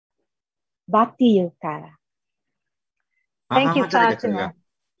Back to you, Cara. Thank you, Fatima.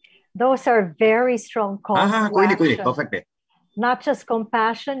 Those are very strong calls to action. Perfect. Not just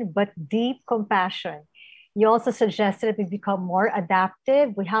compassion, but deep compassion. You also suggested that we become more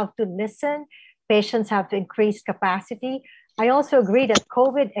adaptive. We have to listen. Patients have to increase capacity. I also agree that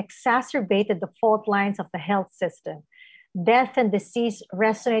COVID exacerbated the fault lines of the health system. Death and disease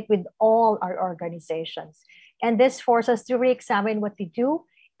resonate with all our organizations. And this forces us to re-examine what we do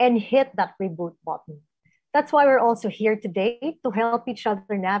and hit that reboot button. That's why we're also here today, to help each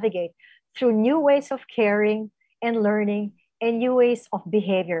other navigate through new ways of caring and learning and new ways of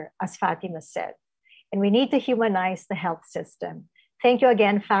behavior, as Fatima said. And we need to humanize the health system. Thank you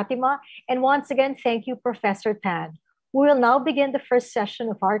again, Fatima. And once again, thank you, Professor Tan. We will now begin the first session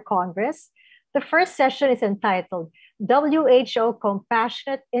of our Congress. The first session is entitled WHO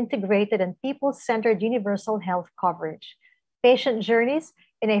Compassionate, Integrated, and People-Centered Universal Health Coverage, Patient Journeys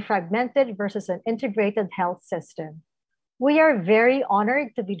in a Fragmented versus an Integrated Health System. We are very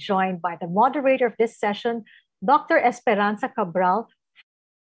honored to be joined by the moderator of this session, Dr. Esperanza Cabral,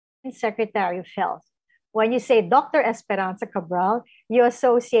 Secretary of Health. When you say Dr. Esperanza Cabral, you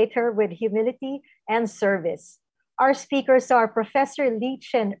associate her with humility and service. Our speakers are Professor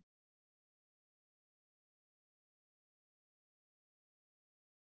Chien,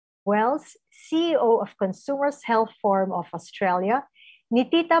 Wells, CEO of Consumers Health Forum of Australia,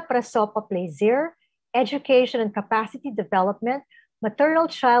 Nittita Prasopa-Plaizier, Education and Capacity Development, Maternal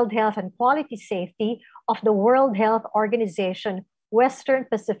Child Health and Quality Safety of the World Health Organization, Western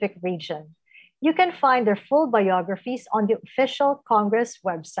Pacific Region. You can find their full biographies on the official Congress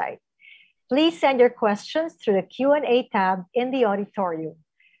website. Please send your questions through the Q&A tab in the auditorium.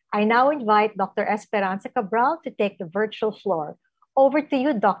 I now invite Dr. Esperanza Cabral to take the virtual floor. Over to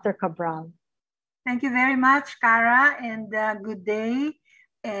you, Dr. Cabral. Thank you very much, Cara, and good day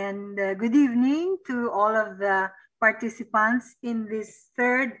and good evening to all of the participants in this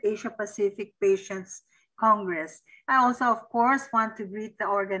third Asia-Pacific Patients Congress. I also, of course, want to greet the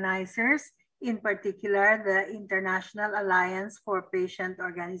organizers, in particular the International Alliance for Patient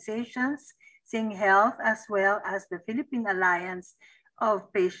Organizations, Sing Health, as well as the Philippine Alliance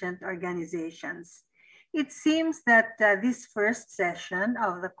of Patient Organizations. It seems that this first session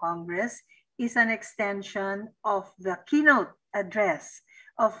of the Congress is an extension of the keynote address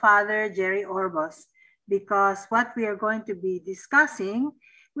of Father Jerry Orbos, because what we are going to be discussing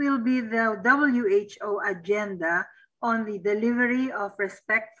will be the WHO agenda on the delivery of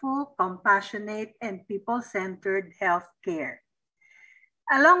respectful, compassionate, and people-centered health care.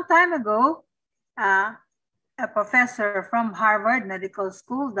 A long time ago, a professor from Harvard Medical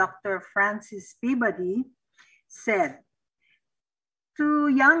School, Dr. Francis Peabody, said to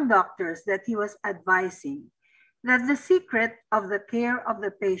young doctors that he was advising that the secret of the care of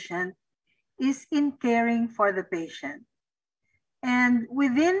the patient is in caring for the patient. And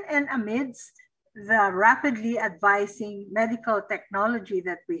within and amidst the rapidly advancing medical technology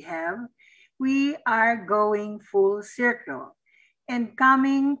that we are going full circle and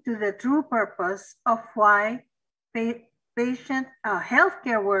coming to the true purpose of why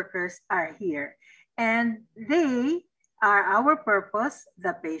healthcare workers are here. And they are our purpose,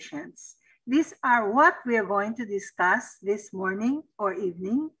 the patients. These are what we are going to discuss this morning or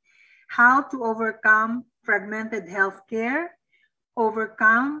evening: how to overcome fragmented healthcare,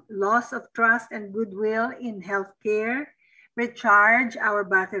 overcome loss of trust and goodwill in healthcare, recharge our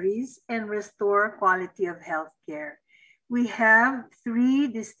batteries, and restore quality of healthcare. We have three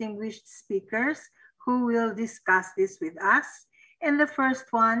distinguished speakers who will discuss this with us. And the first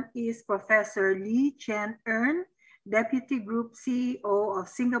one is Professor Chien, Deputy Group CEO of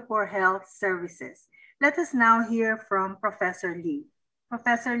Singapore Health Services. Let us now hear from Professor Lee.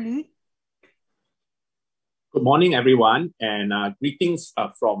 Professor Lee. Good morning, everyone, and greetings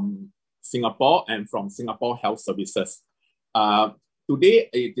from Singapore and from Singapore Health Services. Today,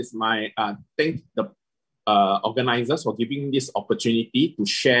 it is my thank the organizers for giving this opportunity to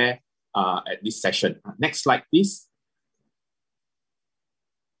share at this session. Next slide, please.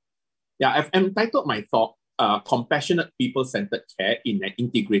 Yeah, I've entitled my talk, Compassionate People-Centered Care in an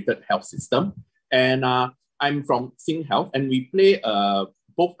Integrated Health System. And I'm from Sing Health, and we play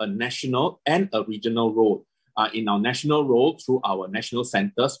both a national and a regional role. In our national role, through our national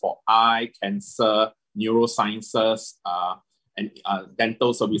centers for eye, cancer, neurosciences, and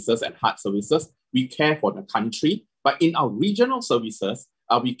dental services and heart services, we care for the country. But in our regional services,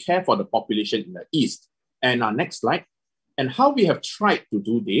 we care for the population in the East. And next slide. And how we have tried to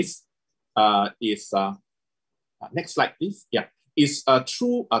do this is, next slide, please. Yeah, is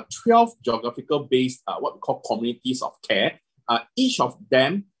through 12 geographical based, what we call communities of care. Each of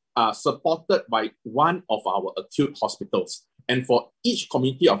them supported by one of our acute hospitals. And for each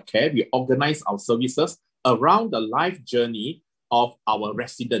community of care, we organize our services around the life journey of our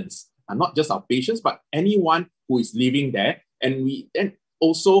residents, and not just our patients, but anyone who is living there. And we then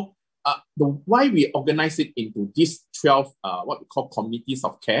also, why we organize it into these 12, what we call communities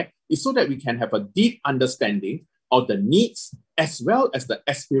of care, is so that we can have a deep understanding of the needs as well as the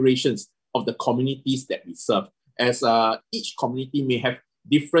aspirations of the communities that we serve. As each community may have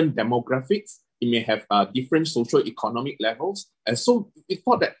different demographics, it may have different socio-economic levels. And so we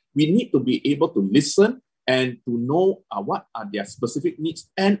thought that we need to be able to listen and to know what are their specific needs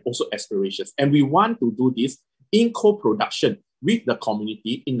and also aspirations. And we want to do this in co-production with the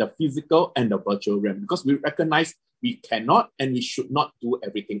community in the physical and the virtual realm, because we recognize we cannot and we should not do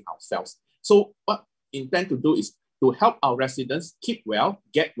everything ourselves. So what we intend to do is to help our residents keep well,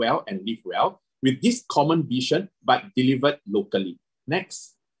 get well, and live well with this common vision, but delivered locally.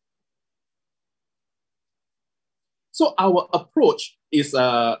 Next. So our approach is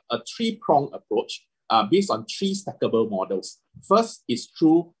a three-pronged approach based on three stackable models. First is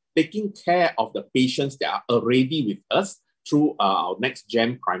through taking care of the patients that are already with us through our next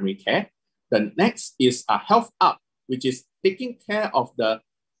gen primary care. The next is a health up, which is taking care of the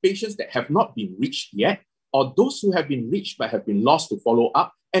patients that have not been reached yet, or those who have been reached but have been lost to follow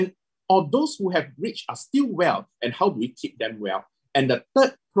up, and or those who have reached are still well, and how do we keep them well? And the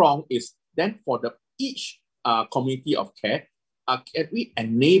third prong is then for each community of care, can we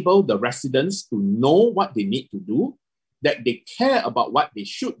enable the residents to know what they need to do, that they care about what they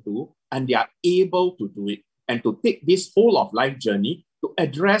should do, and they are able to do it, and to take this whole of life journey to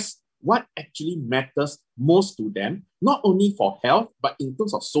address what actually matters most to them, not only for health, but in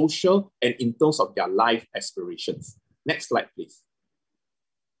terms of social and in terms of their life aspirations. Next slide, please.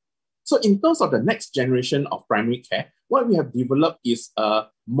 So in terms of the next generation of primary care, what we have developed is a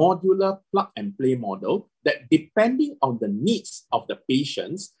modular plug-and-play model that, depending on the needs of the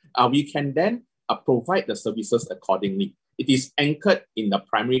patients, we can then provide the services accordingly. It is anchored in the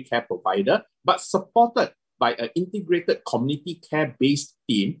primary care provider, but supported by an integrated community care-based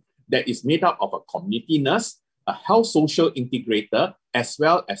team that is made up of a community nurse, a health social integrator, as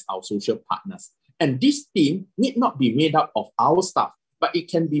well as our social partners. And this team need not be made up of our staff, but it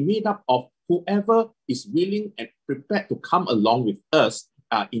can be made up of whoever is willing and prepared to come along with us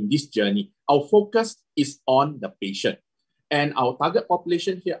in this journey. Our focus is on the patient. And our target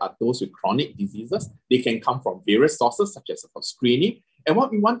population here are those with chronic diseases. They can come from various sources, such as for screening. And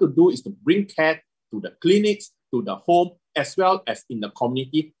what we want to do is to bring care to the clinics, to the home, as well as in the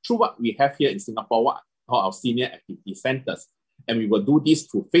community through what we have here in Singapore, what are our senior activity centers. And we will do this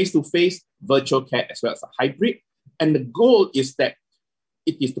through face-to-face, virtual care, as well as a hybrid. And the goal is that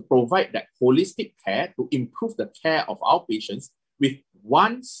it is to provide that holistic care to improve the care of our patients with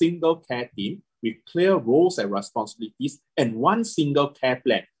one single care team with clear roles and responsibilities, and one single care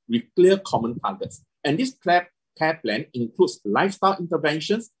plan with clear common targets. And this care plan includes lifestyle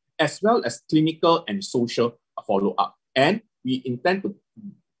interventions as well as clinical and social follow-up. And we intend to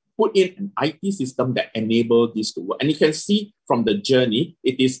put in an IT system that enables this to work. And you can see from the journey,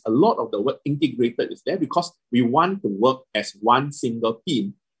 it is a lot of the word integrated is there because we want to work as one single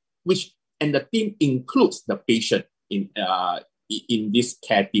team, and the team includes the patient in this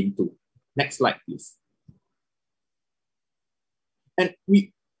care team too. Next slide, please. And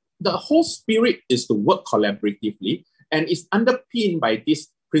the whole spirit is to work collaboratively, and is underpinned by this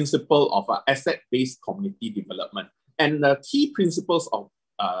principle of asset-based community development. And the key principles of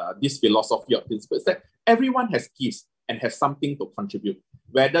this philosophy of principle is that everyone has gifts and has something to contribute.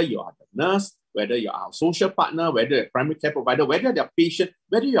 Whether you are the nurse, whether you are a social partner, whether you're a primary care provider, whether you're a patient,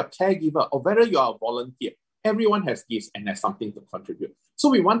 whether you're a caregiver, or whether you are a volunteer, everyone has gifts and has something to contribute. So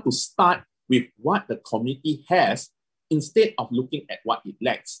we want to start with what the community has instead of looking at what it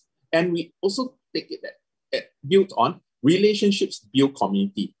lacks. And we also take it that built on relationships build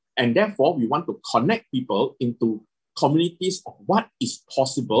community. And therefore, we want to connect people into communities of what is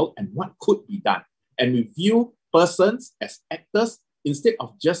possible and what could be done. And we view persons as actors instead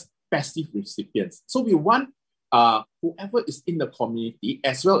of just passive recipients. So we want whoever is in the community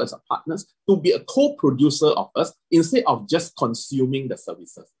as well as our partners to be a co-producer of us instead of just consuming the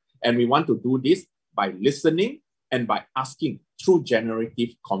services. And we want to do this by listening and by asking through generative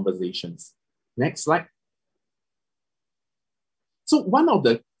conversations. Next slide. So one of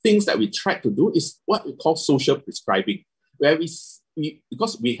the things that we try to do is what we call social prescribing, where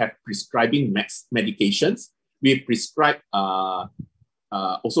because we have prescribing medications, we prescribe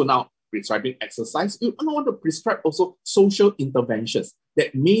also now prescribing exercise, you want to prescribe also social interventions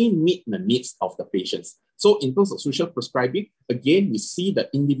that may meet the needs of the patients. So in terms of social prescribing, again, we see the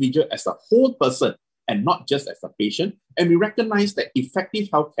individual as a whole person and not just as a patient. And we recognize that effective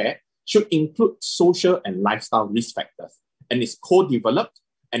healthcare should include social and lifestyle risk factors, and is co-developed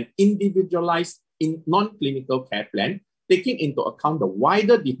and individualized in non-clinical care plan, taking into account the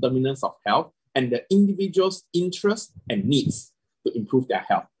wider determinants of health and the individual's interests and needs to improve their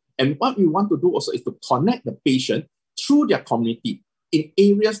health. And what we want to do also is to connect the patient through their community in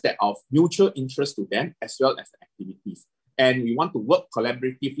areas that are of mutual interest to them, as well as the activities. And we want to work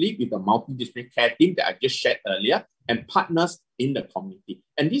collaboratively with the multidisciplinary care team that I just shared earlier and partners in the community.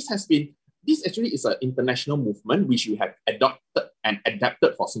 And this actually is an international movement which we have adopted and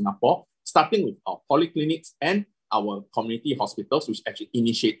adapted for Singapore, starting with our polyclinics and our community hospitals, which actually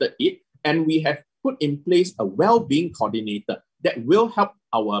initiated it. And we have put in place a well-being coordinator that will help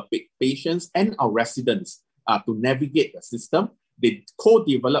our patients and our residents to navigate the system. They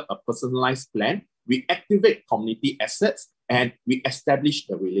co-develop a personalized plan. We activate community assets and we establish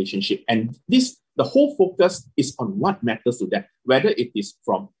the relationship. And the whole focus is on what matters to them, whether it is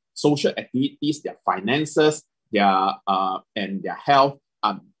from social activities, their finances, and their health.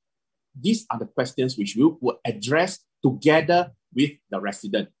 These are the questions which we will address together with the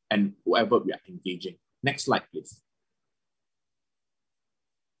resident and whoever we are engaging. Next slide, please.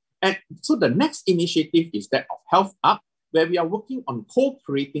 And so the next initiative is that of Health Up, where we are working on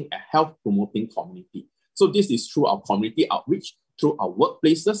co-creating a health-promoting community. So this is through our community outreach, through our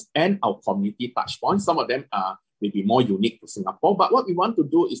workplaces and our community touchpoints. Some of them are maybe more unique to Singapore, but what we want to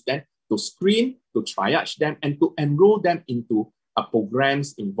do is then to screen, to triage them, and to enroll them into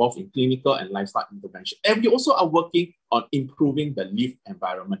programs involved in clinical and lifestyle intervention. And we also are working on improving the lived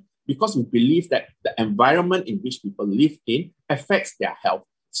environment, because we believe that the environment in which people live in affects their health.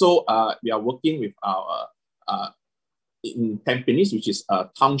 So we are working with our in Tampines, which is a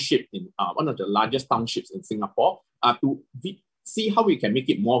township in one of the largest townships in Singapore, to see how we can make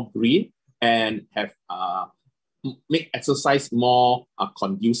it more green and have make exercise more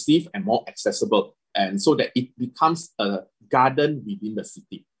conducive and more accessible, and so that it becomes a garden within the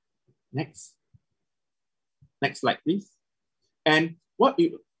city. Next slide, please. And what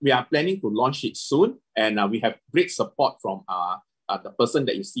we are planning to launch it soon, and we have great support from the person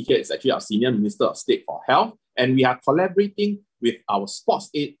that you see here is actually our Senior Minister of State for Health, and we are collaborating with our sports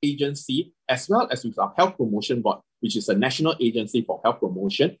aid agency as well as with our Health Promotion Board, which is a national agency for health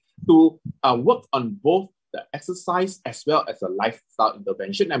promotion, to work on both the exercise as well as a lifestyle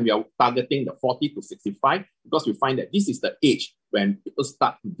intervention. And we are targeting the 40 to 65 because we find that this is the age when people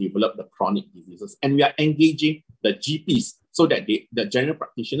start to develop the chronic diseases. And we are engaging the GPs, so that the general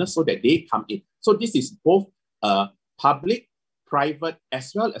practitioners, so that they come in. So this is both public, private,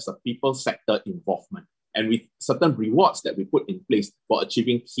 as well as a people sector involvement, and with certain rewards that we put in place for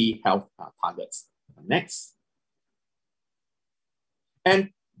achieving key health targets. Next. And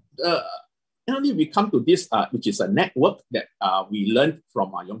finally, we come to this, which is a network that we learned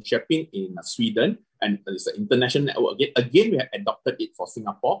from Jönköping in Sweden, and it's an international network. Again, we have adopted it for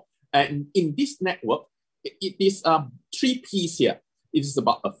Singapore. And in this network, it is 3 P's here. It is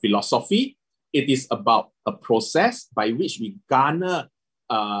about a philosophy. It is about a process by which we garner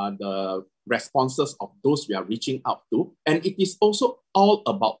the responses of those we are reaching out to. And it is also all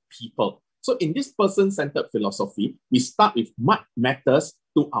about people. So in this person-centered philosophy, we start with what matters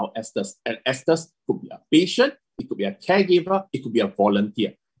to our esters. And esters could be a patient, it could be a caregiver, it could be a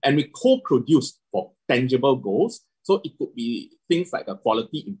volunteer. And we co-produce for tangible goals. So it could be things like a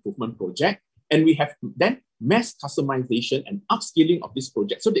quality improvement project. And we have then mass customization and upskilling of this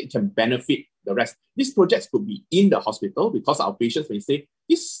project so that it can benefit the rest. These projects could be in the hospital because our patients may say,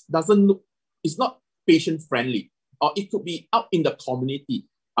 this doesn't look, it's not patient-friendly. Or it could be out in the community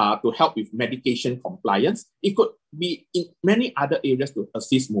to help with medication compliance. It could be in many other areas to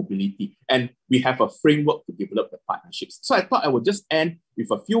assist mobility. And we have a framework to develop the partnerships. So I thought I would just end with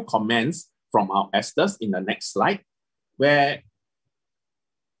a few comments from our esters in the next slide, where,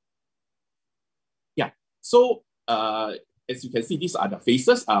 so as you can see, these are the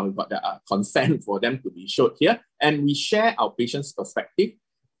faces. We've got the consent for them to be showed here. And we share our patients' perspective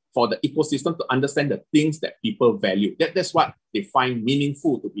for the ecosystem to understand the things that people value. That's what they find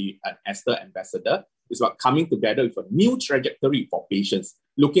meaningful to be an Ester ambassador. It's about coming together with a new trajectory for patients,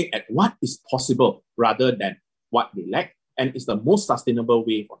 looking at what is possible rather than what they lack. And it's the most sustainable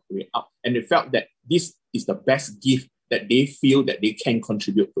way for the way up. And they felt that this is the best gift that they feel that they can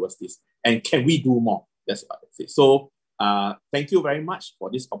contribute towards this. And can we do more? That's what I say. So thank you very much for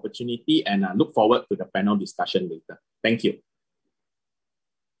this opportunity, and I look forward to the panel discussion later. Thank you.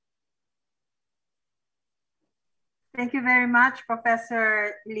 Thank you very much,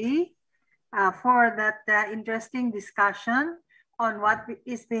 Professor Lee, for that interesting discussion on what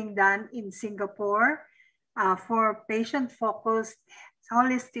is being done in Singapore for patient-focused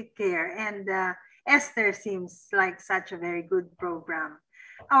holistic care. And Esther seems like such a very good program.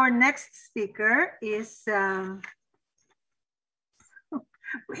 Our next speaker is, wait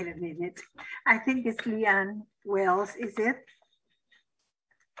a minute, I think it's Leanne Wells, is it?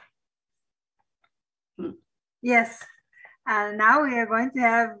 Yes, now we are going to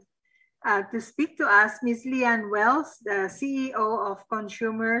have to speak to us Ms. Leanne Wells, the CEO of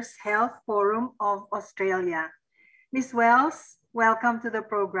Consumers Health Forum of Australia. Ms. Wells, welcome to the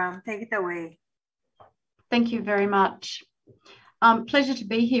program. Take it away. Thank you very much. Pleasure to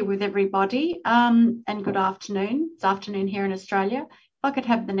be here with everybody, and good afternoon. It's afternoon here in Australia. If I could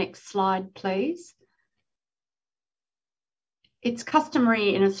have the next slide, please. It's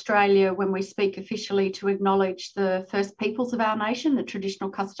customary in Australia when we speak officially to acknowledge the First Peoples of our nation, the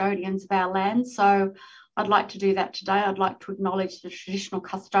traditional custodians of our land. So I'd like to do that today. I'd like to acknowledge the traditional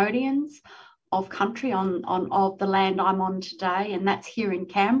custodians of country of the land I'm on today, and that's here in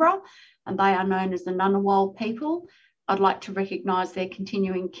Canberra, and they are known as the Ngunnawal people. I'd like to recognise their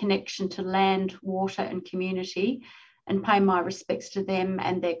continuing connection to land, water and community, and pay my respects to them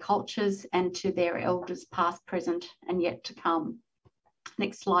and their cultures and to their elders past, present and yet to come.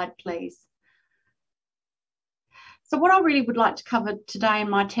 Next slide, please. So what I really would like to cover today in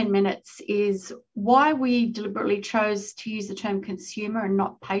my 10 minutes is why we deliberately chose to use the term consumer and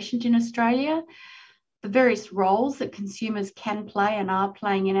not patient in Australia, the various roles that consumers can play and are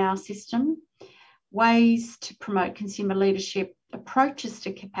playing in our system, ways to promote consumer leadership, approaches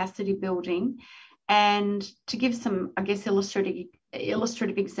to capacity building, and to give some, I guess,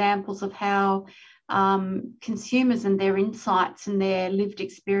 illustrative examples of how consumers and their insights and their lived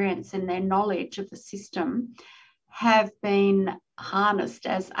experience and their knowledge of the system have been harnessed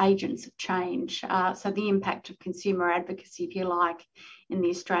as agents of change. So the impact of consumer advocacy, if you like, in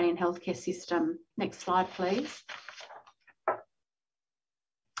the Australian healthcare system. Next slide, please.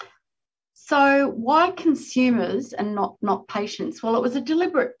 So why consumers and not patients? Well, it was a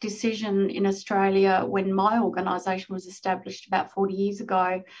deliberate decision in Australia when my organisation was established about 40 years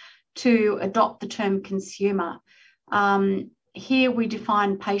ago to adopt the term consumer. Here we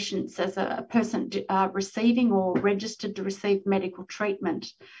define patients as a person receiving or registered to receive medical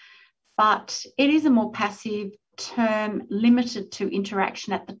treatment, but it is a more passive term limited to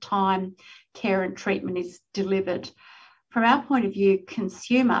interaction at the time care and treatment is delivered. From our point of view,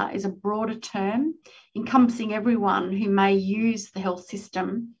 consumer is a broader term encompassing everyone who may use the health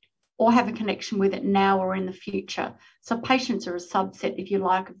system or have a connection with it now or in the future. So patients are a subset, if you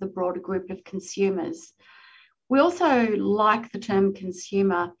like, of the broader group of consumers. We also like the term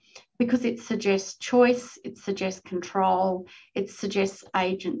consumer because it suggests choice, it suggests control, it suggests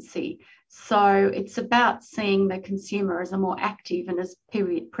agency. So it's about seeing the consumer as a more active, and as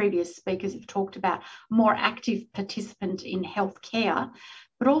previous speakers have talked about, more active participant in healthcare,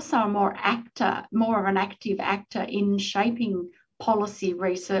 but also a more of an active actor in shaping policy,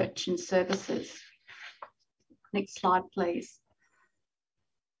 research and services. Next slide, please.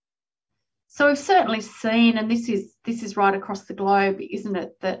 So we've certainly seen, and this is right across the globe, isn't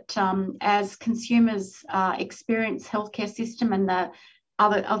it, that as consumers experience healthcare system and the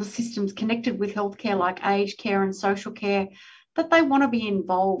other systems connected with healthcare like aged care and social care, that they want to be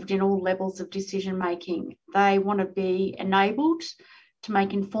involved in all levels of decision making. They want to be enabled to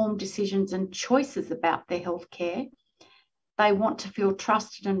make informed decisions and choices about their healthcare. They want to feel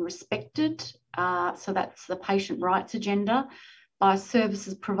trusted and respected, so that's the patient rights agenda, by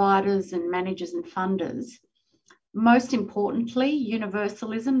services providers and managers and funders. Most importantly,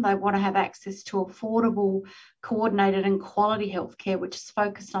 universalism. They want to have access to affordable, coordinated and quality healthcare, which is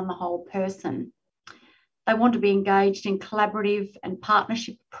focused on the whole person. They want to be engaged in collaborative and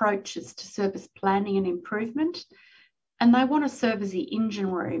partnership approaches to service planning and improvement. And they want to serve as the engine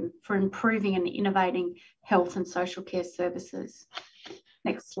room for improving and innovating health and social care services.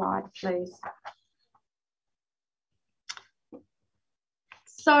 Next slide, please.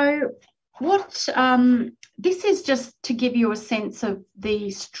 So this is just to give you a sense of the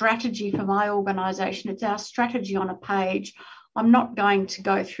strategy for my organisation. It's our strategy on a page. I'm not going to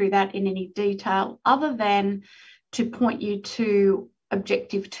go through that in any detail other than to point you to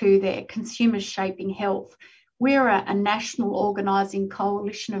objective 2 there, consumers shaping health. We're a national organising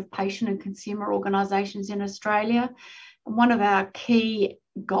coalition of patient and consumer organisations in Australia. And one of our key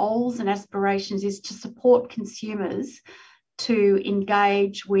goals and aspirations is to support consumers to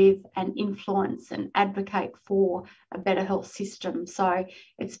engage with and influence and advocate for a better health system. So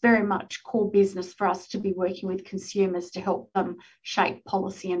it's very much core business for us to be working with consumers to help them shape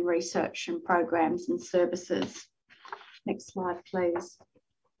policy and research and programs and services. Next slide, please.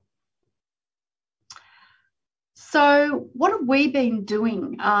 So what have we been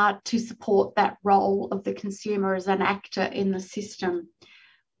doing to support that role of the consumer as an actor in the system?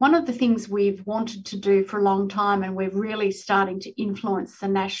 One of the things we've wanted to do for a long time, and we're really starting to influence the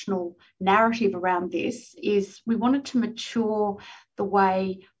national narrative around this, is we wanted to mature the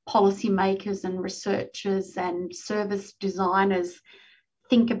way policymakers and researchers and service designers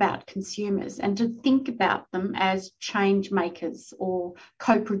think about consumers, and to think about them as change makers or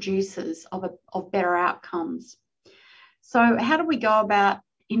co-producers of better outcomes. So how do we go about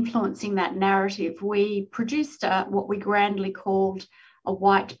influencing that narrative? We produced what we grandly called a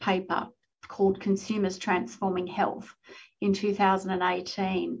white paper called Consumers Transforming Health in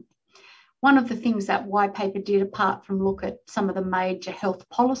 2018. One of the things that white paper did, apart from look at some of the major health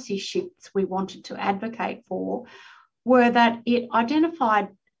policy shifts we wanted to advocate for, were that it identified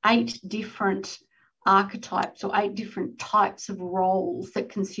 8 different archetypes or 8 different types of roles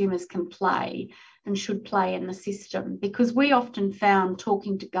that consumers can play and should play in the system. Because we often found,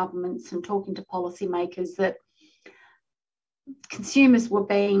 talking to governments and talking to policymakers, that consumers were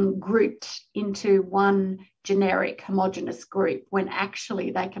being grouped into one generic homogenous group when actually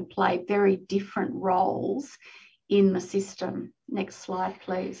they can play very different roles in the system. Next slide,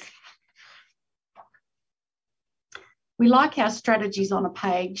 please. We like our strategies on a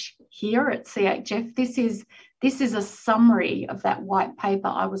page here at CHF. This is a summary of that white paper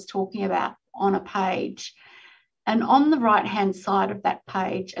I was talking about on a page. And on the right-hand side of that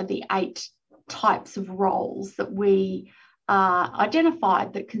page are the 8 types of roles that we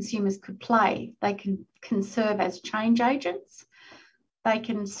identified that consumers could play. They can serve as change agents. They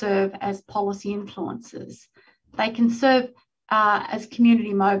can serve as policy influencers. They can serve as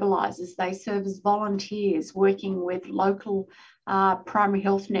community mobilisers. They serve as volunteers working with local primary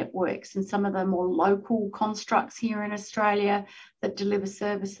health networks and some of the more local constructs here in Australia that deliver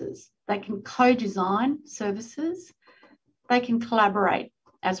services. They can co-design services. They can collaborate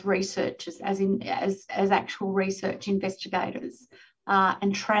as researchers, as actual research investigators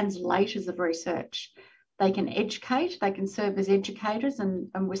and translators of research. They can educate, they can serve as educators, and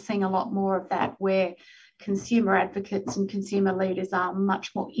we're seeing a lot more of that, where consumer advocates and consumer leaders are much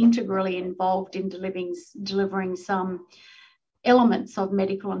more integrally involved in delivering some elements of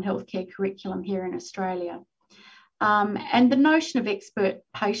medical and healthcare curriculum here in Australia. And the notion of expert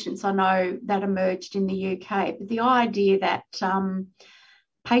patients, I know that emerged in the UK, but the idea that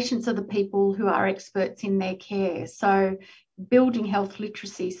patients are the people who are experts in their care. So building health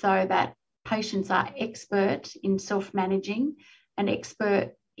literacy so that patients are expert in self-managing, and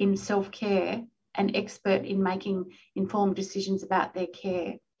expert in self-care, and expert in making informed decisions about their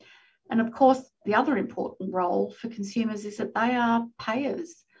care. And of course, the other important role for consumers is that they are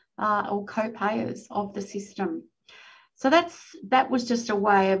payers or co-payers of the system. So that was just a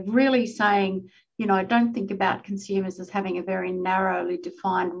way of really saying, you know, don't think about consumers as having a very narrowly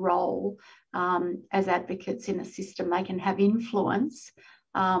defined role as advocates in a system. They can have influence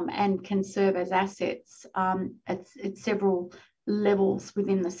and can serve as assets at several levels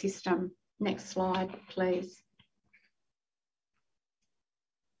within the system. Next slide, please.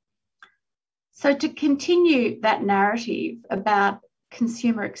 So to continue that narrative about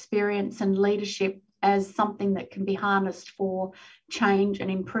consumer experience and leadership as something that can be harnessed for change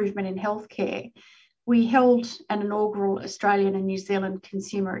and improvement in healthcare, we held an inaugural Australian and New Zealand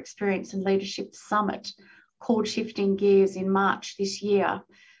Consumer Experience and Leadership Summit called Shifting Gears in March this year.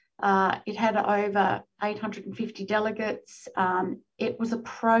 It had over 850 delegates. It was a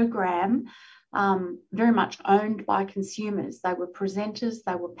program very much owned by consumers. They were presenters,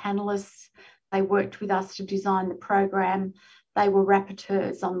 they were panellists, they worked with us to design the program, they were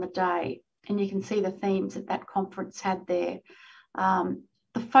rapporteurs on the day. And you can see the themes that that conference had there.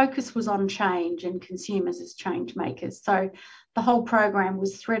 The focus was on change and consumers as change makers. So the whole program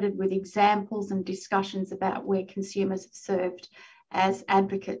was threaded with examples and discussions about where consumers have served as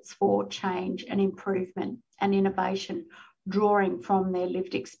advocates for change and improvement and innovation, drawing from their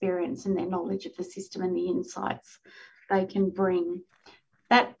lived experience and their knowledge of the system and the insights they can bring.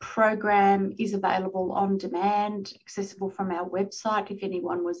 That program is available on demand, accessible from our website if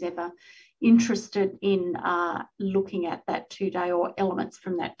anyone was ever interested in looking at that 2-day or elements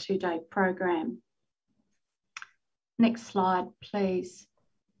from that 2-day program. Next slide, please.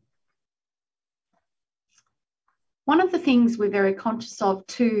 One of the things we're very conscious of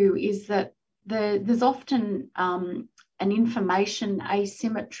too is that there's often an information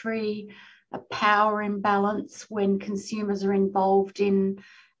asymmetry, a power imbalance when consumers are involved in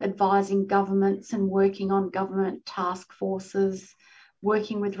advising governments and working on government task forces,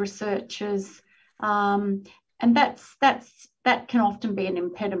 working with researchers. And that can often be an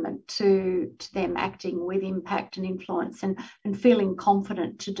impediment to them acting with impact and influence and feeling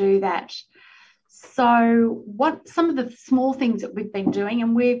confident to do that. So some of the small things that we've been doing,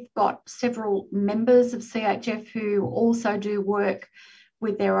 and we've got several members of CHF who also do work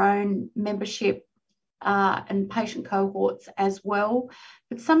with their own membership and patient cohorts as well.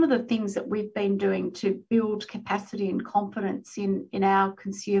 But some of the things that we've been doing to build capacity and confidence in our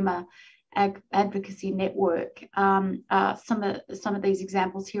consumer advocacy network, some of these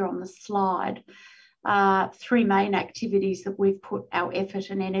examples here on the slide. Three main activities that we've put our effort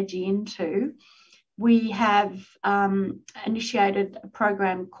and energy into. We have initiated a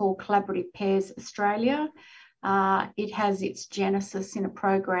program called Collaborative Pairs Australia. It has its genesis in a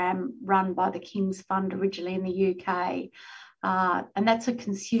program run by the King's Fund originally in the UK. And that's a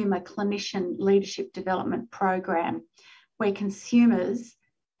consumer clinician leadership development program where consumers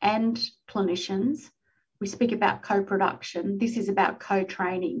and clinicians, we speak about co-production. This is about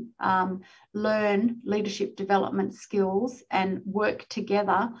co-training, learn leadership development skills and work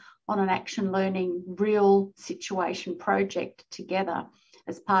together on an action learning real situation project together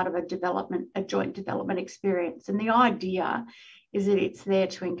as part of a joint development experience. And the idea is that it's there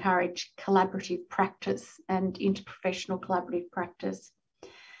to encourage collaborative practice and interprofessional collaborative practice.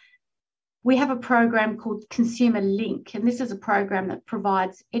 We have a program called Consumer Link, and this is a program that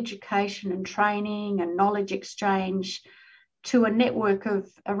provides education and training and knowledge exchange to a network of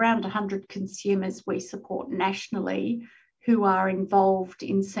around 100 consumers we support nationally who are involved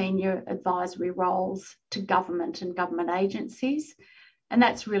in senior advisory roles to government and government agencies. And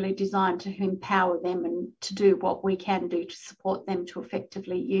that's really designed to empower them and to do what we can do to support them to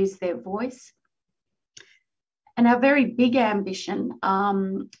effectively use their voice. And our very big ambition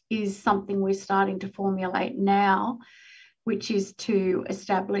is something we're starting to formulate now, which is to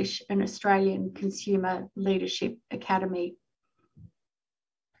establish an Australian Consumer Leadership Academy.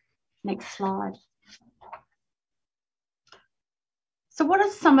 Next slide. So what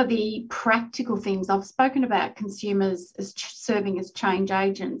are some of the practical things? I've spoken about consumers as serving as change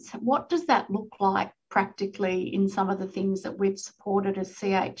agents. What does that look like practically in some of the things that we've supported as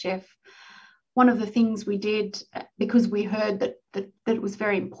CHF? One of the things we did, because we heard that it was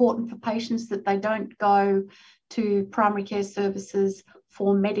very important for patients that they don't go to primary care services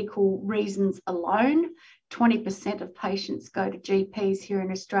for medical reasons alone. 20% of patients go to GPs here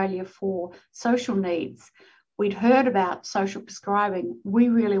in Australia for social needs. We'd heard about social prescribing. We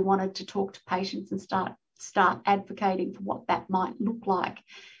really wanted to talk to patients and start advocating for what that might look like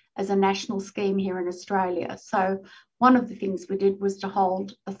as a national scheme here in Australia. So one of the things we did was to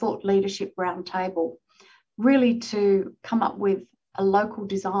hold a thought leadership roundtable, really to come up with a local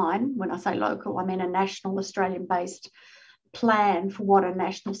design. When I say local, I mean a national Australian-based plan for what a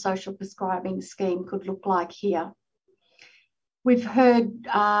national social prescribing scheme could look like here. We've heard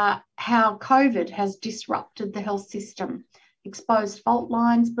how COVID has disrupted the health system, exposed fault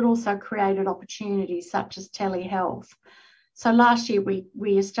lines, but also created opportunities such as telehealth. So last year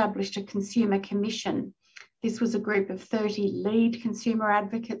we established a consumer commission. This was a group of 30 lead consumer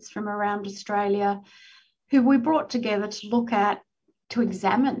advocates from around Australia who we brought together to look at, to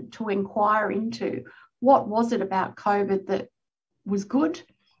examine, to inquire into what was it about COVID that was good,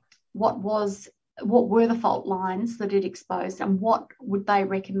 what were the fault lines that it exposed, and what would they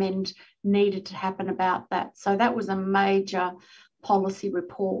recommend needed to happen about that. So that was a major policy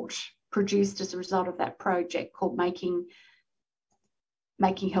report produced as a result of that project called Making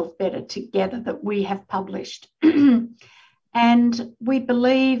Health Better Together that we have published. And we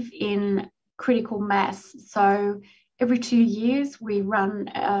believe in critical mass. So every 2 years we run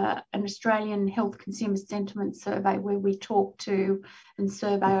an Australian Health Consumer Sentiment Survey where we talk to and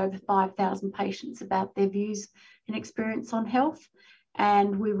survey over 5,000 patients about their views and experience on health.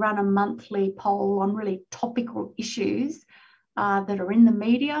 And we run a monthly poll on really topical issues that are in the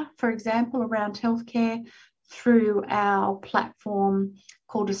media, for example, around healthcare, through our platform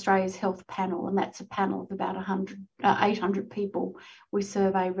called Australia's Health Panel, and that's a panel of about 800 people we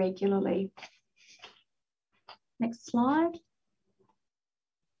survey regularly. Next slide.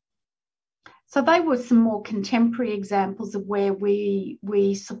 So they were some more contemporary examples of where we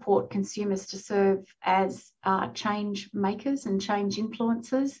support consumers to serve as change makers and change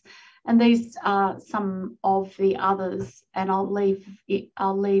influencers. And these are some of the others, and I'll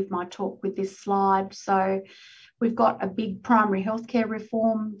leave my talk with this slide. So we've got a big primary healthcare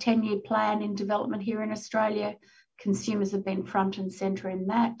reform 10-year plan in development here in Australia, consumers have been front and centre in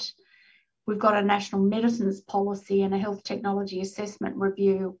that. We've got a national medicines policy and a health technology assessment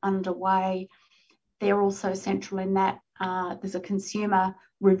review underway. They're also central in that. There's a consumer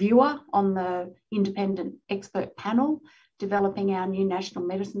reviewer on the independent expert panel developing our new national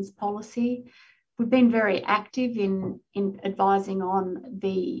medicines policy. We've been very active in advising on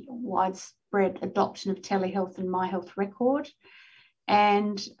the widespread adoption of telehealth and My Health Record.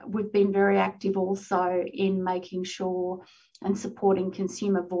 And we've been very active also in making sure and supporting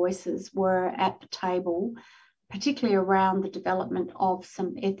consumer voices were at the table, particularly around the development of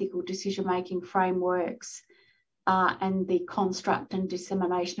some ethical decision-making frameworks and the construct and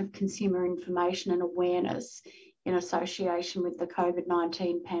dissemination of consumer information and awareness in association with the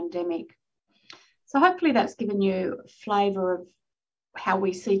COVID-19 pandemic. So hopefully that's given you a flavour of how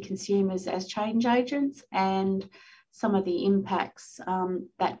we see consumers as change agents and some of the impacts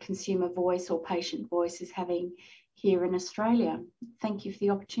that consumer voice or patient voice is having here in Australia. Thank you for the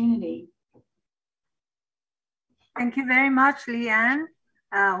opportunity. Thank you very much, Leanne.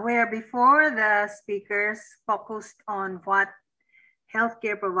 Where before the speakers focused on what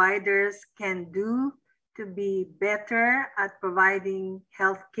healthcare providers can do to be better at providing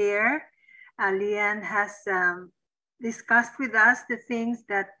healthcare, Leanne has discussed with us the things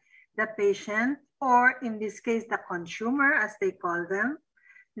that the patient, or in this case, the consumer, as they call them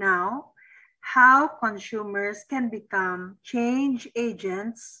now, how consumers can become change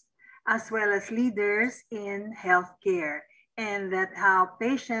agents as well as leaders in healthcare, and that how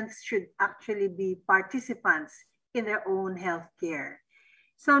patients should actually be participants in their own healthcare.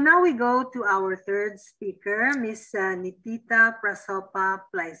 So now we go to our third speaker, Ms. Nittita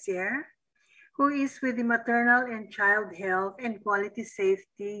Prasopa-Plaizier, who is with the Maternal and Child Health and Quality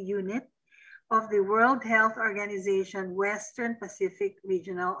Safety Unit of the World Health Organization Western Pacific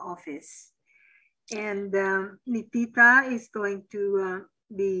Regional Office. And Nittita is going to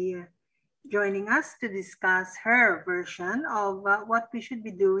be joining us to discuss her version of what we should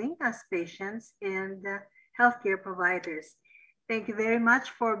be doing as patients and healthcare providers. Thank you very much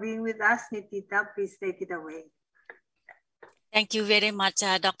for being with us, Nittita. Please take it away. Thank you very much,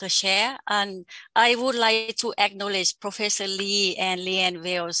 Dr. Chair. And I would like to acknowledge Professor Lee and Leanne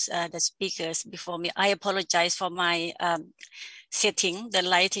Wells, the speakers before me. I apologize for my setting. The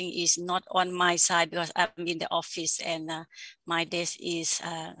lighting is not on my side because I'm in the office and my desk is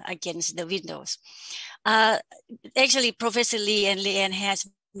against the windows. Actually, Professor Lee and Leanne has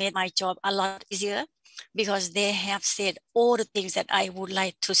made my job a lot easier because they have said all the things that I would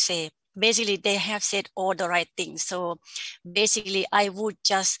like to say. Basically, they have said all the right things. So basically, I would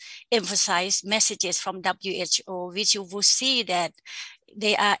just emphasize messages from WHO, which you will see that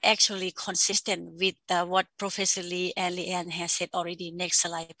they are actually consistent with what Professor Lee and Leanne has said already. Next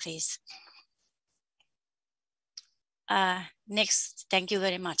slide, please. Next, thank you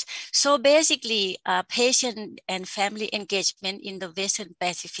very much. So basically, patient and family engagement in the Western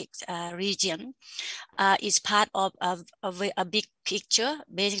Pacific region is part of a big picture,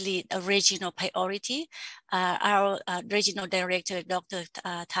 basically a regional priority. Our regional director, Dr.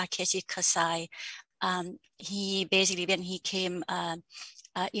 Takeshi Kasai, he basically, when he came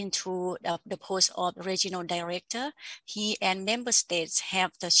into the post of regional director, he and member states have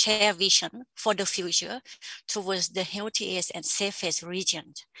the shared vision for the future towards the healthiest and safest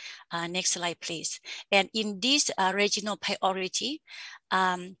region. Next slide, please. And in this regional priority,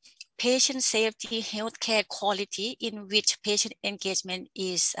 patient safety, healthcare quality, in which patient engagement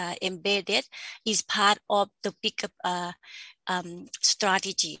is embedded, is part of the bigger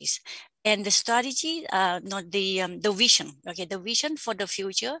strategies. And the strategy, not the vision, okay, the vision for the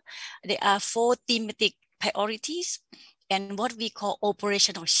future, there are 4 thematic priorities and what we call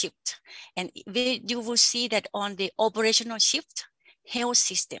operational shift. And you will see that on the operational shift, health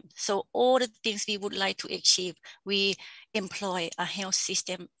system. So all the things we would like to achieve, we employ a health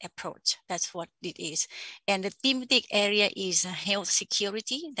system approach. That's what it is. And the thematic area is health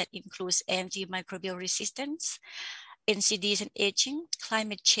security that includes antimicrobial resistance, NCDs and aging,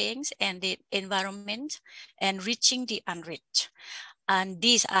 climate change, and the environment, and reaching the unreached. And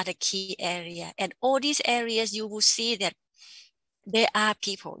these are the key areas. And all these areas, you will see that there are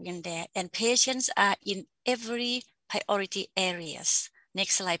people in there, and patients are in every priority areas.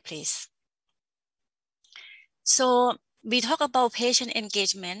 Next slide, please. So we talk about patient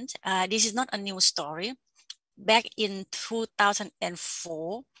engagement. This is not a new story. Back in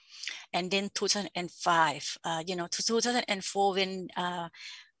 2004, and then 2005, 2004 when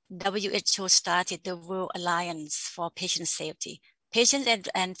WHO started the World Alliance for Patient Safety. Patient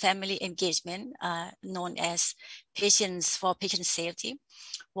and family engagement, known as Patients for Patient Safety,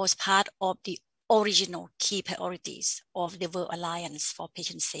 was part of the original key priorities of the World Alliance for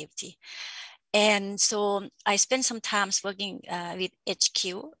Patient Safety. And so I spent some time working with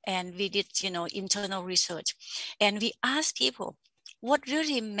HQ, and we did, internal research, and we asked people what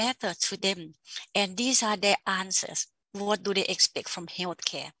really matters to them. And these are their answers. What do they expect from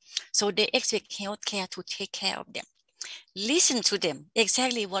healthcare? So they expect healthcare to take care of them. Listen to them,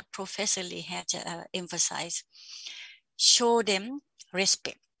 exactly what Professor Lee had emphasized. Show them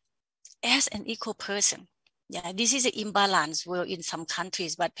respect as an equal person. Yeah, this is an imbalance well in some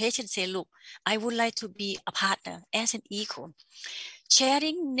countries, but patients say, look, I would like to be a partner as an equal.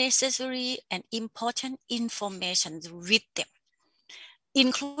 Sharing necessary and important information with them,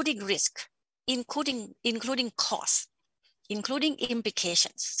 including risk, including cost, including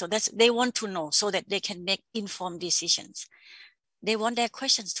implications. So that's, they want to know so that they can make informed decisions. They want their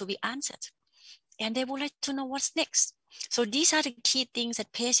questions to be answered, and they would like to know what's next. So these are the key things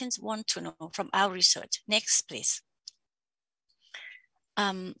that patients want to know from our research. Next, please.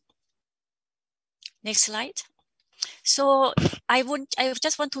 Next slide. So I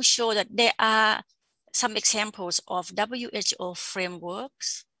just want to show that there are some examples of WHO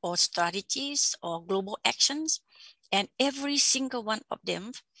frameworks or strategies or global actions, and every single one of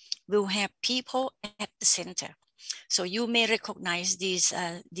them will have people at the center. So you may recognize this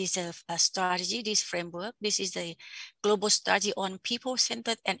strategy, this framework. This is a global strategy on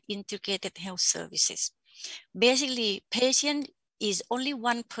people-centered and integrated health services. Basically, patient is only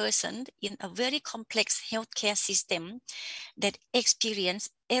one person in a very complex healthcare system that experience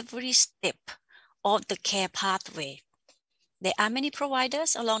every step of the care pathway. There are many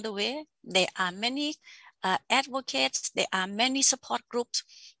providers along the way. There are many advocates. There are many support groups,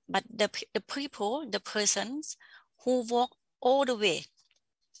 but the people, the persons who walk all the way,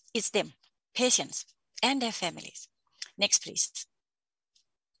 it's them, patients and their families. Next, please.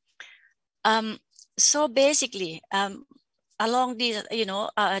 So basically, along these,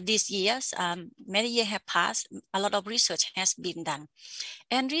 these years, many years have passed. A lot of research has been done,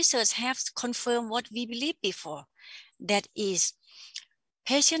 and research has confirmed what we believed before. That is,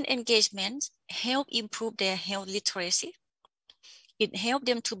 patient engagement help improve their health literacy. It helps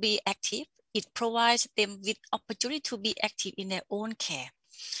them to be active. It provides them with opportunity to be active in their own care.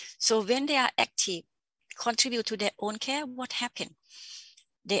 So when they are active, contribute to their own care, what happens?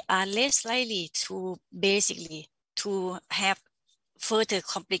 They are less likely to basically to have further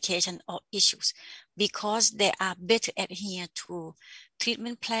complications or issues because they are better adhere to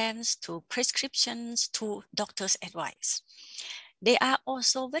treatment plans, to prescriptions, to doctor's advice. They are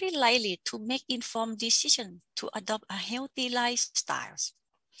also very likely to make informed decisions to adopt a healthy lifestyle.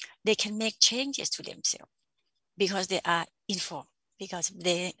 They can make changes to themselves because they are informed, because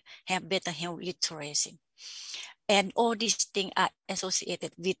they have better health literacy. And all these things are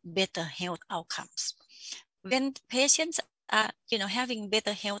associated with better health outcomes. When patients are having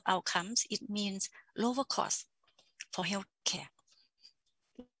better health outcomes, it means lower costs for healthcare,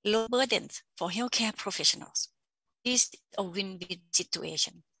 low burdens for healthcare professionals. This is a win-win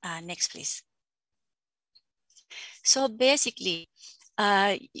situation. Next, please. So basically,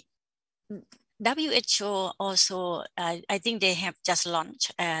 WHO also, I think they have just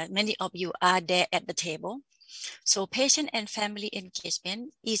launched, many of you are there at the table. So patient and family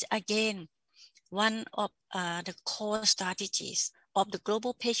engagement is again one of the core strategies of the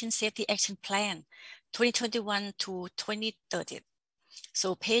Global Patient Safety Action Plan 2021 to 2030.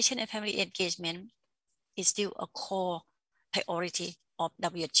 So patient and family engagement is still a core priority of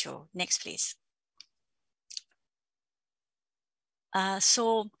WHO. Next, please.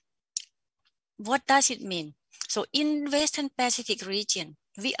 So what does it mean? So in Western Pacific region,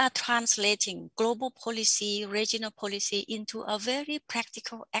 we are translating global policy, regional policy into a very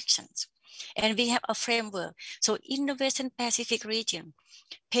practical actions. And we have a framework. So in the Western Pacific region,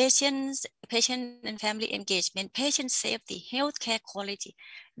 patient and family engagement, patient safety, healthcare quality,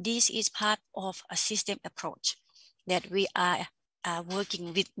 this is part of a system approach that we are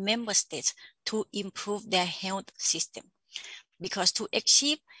working with member states to improve their health system. Because to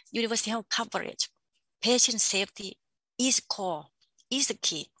achieve universal health coverage, patient safety is core, is the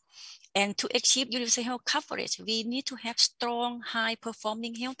key. And to achieve universal health coverage, we need to have strong,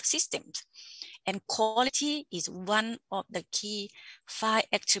 high-performing health systems. And quality is one of the key 5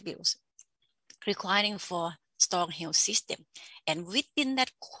 attributes requiring for strong health system. And within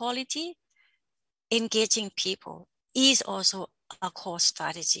that quality, engaging people is also a core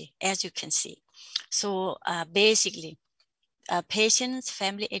strategy, as you can see. So basically, patients'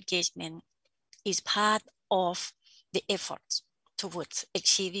 family engagement is part of the efforts towards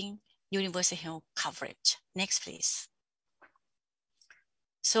achieving universal health coverage. Next, please.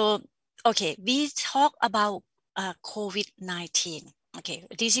 So okay, we talk about COVID-19. Okay,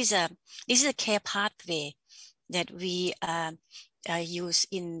 this is a care pathway that we use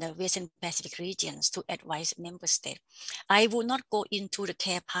in the Western Pacific regions to advise member states. I will not go into the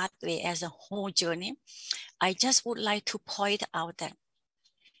care pathway as a whole journey. I just would like to point out that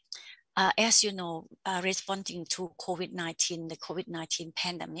as you know, responding to COVID-19, the COVID-19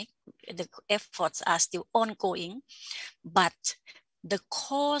 pandemic, the efforts are still ongoing, but the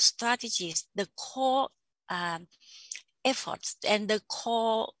core strategies, the core efforts, and the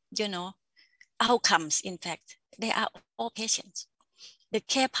core, outcomes, in fact, they are all patients. The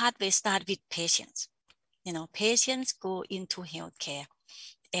care pathway start with patients. Patients go into healthcare,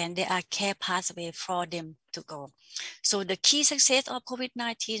 and there are care pathways for them to go. So the key success of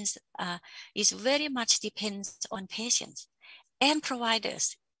COVID-19 is very much depends on patients and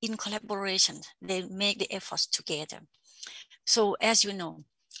providers in collaboration. They make the efforts together. So as you know,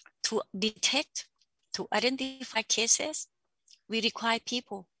 to detect, to identify cases, we require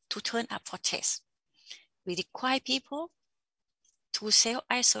people to turn up for tests. We require people to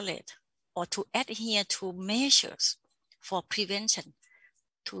self-isolate or to adhere to measures for prevention,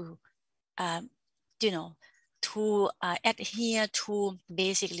 to adhere to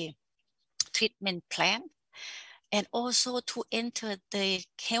basically treatment plan, and also to enter the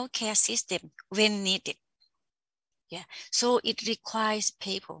healthcare system when needed. Yeah, so it requires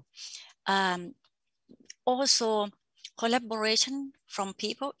people. Also, collaboration from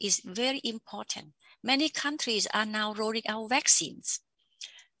people is very important. Many countries are now rolling out vaccines.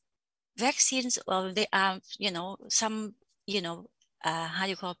 Vaccines, they are, some,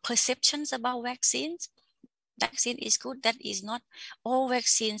 perceptions about vaccines. Vaccine is good, that is not all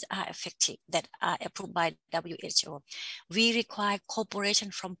vaccines are effective that are approved by WHO. We require cooperation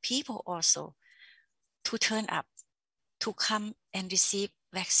from people also to turn up, to come and receive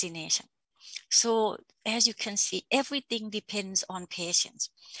vaccination. So as you can see, everything depends on patients.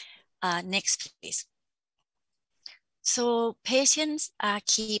 Next, please. So patients are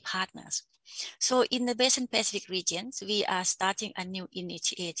key partners. So in the Western Pacific regions, we are starting a new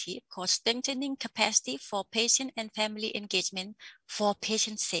initiative called Strengthening Capacity for Patient and Family Engagement for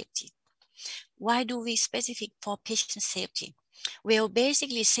Patient Safety. Why do we specific for patient safety? Well,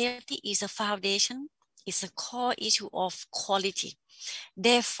 basically safety is a foundation, it's a core issue of quality.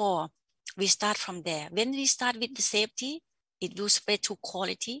 Therefore, we start from there. When we start with the safety, it will spread to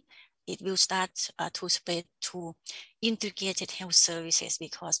quality. It will start to spread to integrated health services,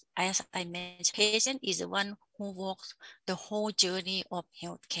 because as I mentioned, patient is the one who walks the whole journey of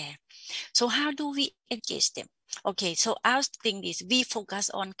healthcare. So how do we engage them? Okay, so our thing is we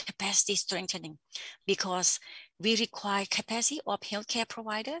focus on capacity strengthening, because we require capacity of healthcare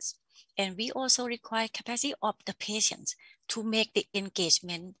providers, and we also require capacity of the patients to make the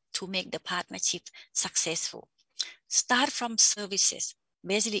engagement, to make the partnership successful. Start from services.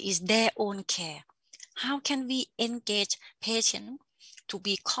 Basically, is their own care. How can we engage patients to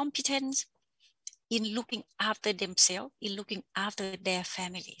be competent in looking after themselves, in looking after their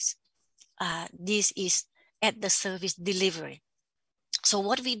families? This is at the service delivery. So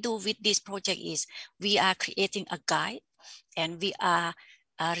what we do with this project is we are creating a guide, and we are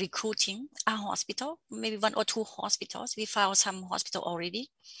recruiting a hospital, maybe 1 or 2 hospitals. We found some hospital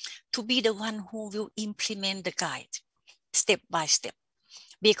already to be the one who will implement the guide step by step,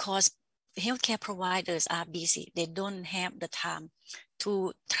 because healthcare providers are busy. They don't have the time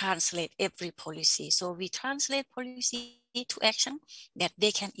to translate every policy. So we translate policy to action that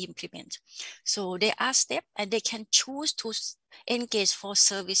they can implement. So there are steps, and they can choose to engage for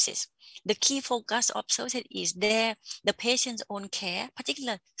services. The key focus of services is the patient's own care,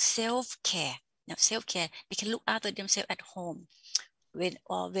 particular self-care. Now, self-care, they can look after themselves at home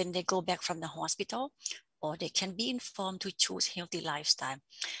when they go back from the hospital, or they can be informed to choose healthy lifestyle.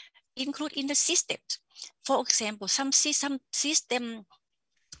 Include in the systems. For example, some system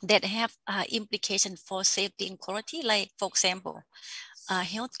that have implication for safety and quality, like for example,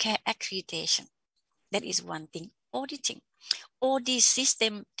 healthcare accreditation. That is one thing. Auditing. All these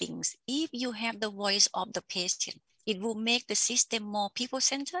system things, if you have the voice of the patient, it will make the system more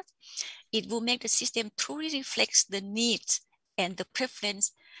people-centered. It will make the system truly reflects the needs and the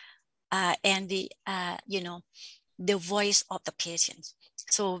preference and the voice of the patients.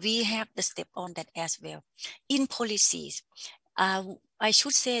 So we have the step on that as well. In policies, I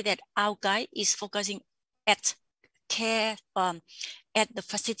should say that our guide is focusing at care at the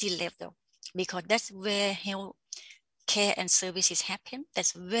facility level, because that's where health care and services happen.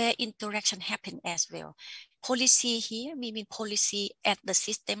 That's where interaction happen as well. Policy here, we mean policy at the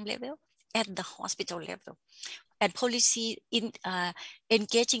system level, at the hospital level. and policy in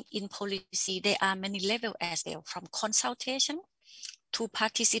engaging in policy, there are many levels as well, from consultation to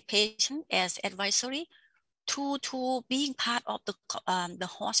participation as advisory to being part of the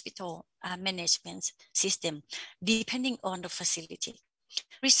hospital management system, depending on the facility.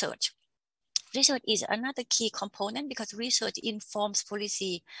 Research. Research is another key component because research informs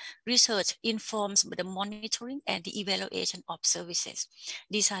policy. Research informs the monitoring and the evaluation of services.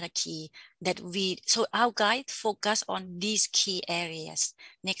 These are the key that so our guide focus on these key areas.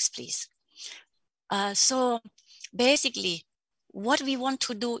 Next, please. So basically, what we want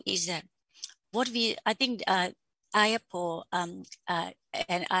to do is that I think IAPO and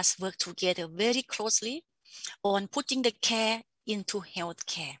us work together very closely on putting the care into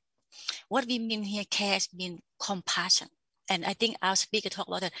healthcare. What we mean here, care means compassion. And I think our speaker talked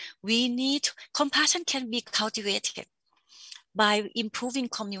about that. Compassion can be cultivated by improving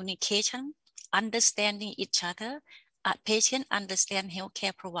communication, understanding each other. Patient understand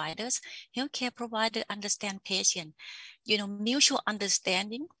healthcare providers understand patient. Mutual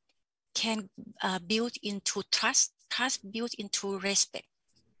understanding can build into trust built into respect.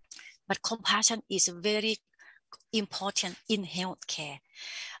 But compassion is very important in healthcare.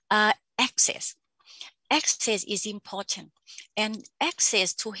 Access is important, and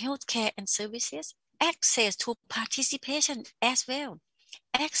access to healthcare and services, access to participation as well,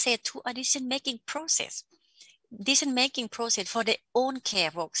 access to a decision-making process for their own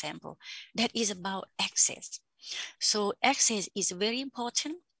care, for example, that is about access. So access is very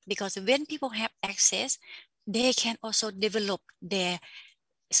important because when people have access, they can also develop their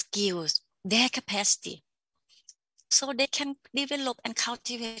skills, their capacity. So they can develop and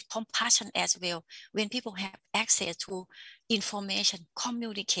cultivate compassion as well when people have access to information,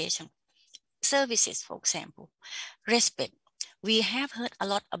 communication, services, for example. Respect. We have heard a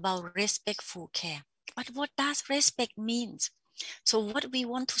lot about respectful care, but what does respect mean? So what we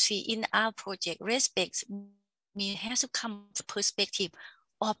want to see in our project, respect has to come from the perspective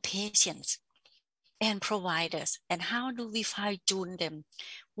of patients and providers, and how do we fine-tune them?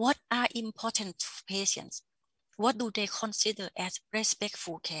 What are important to patients? What do they consider as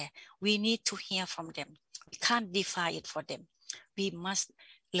respectful care? We need to hear from them. We can't define it for them. We must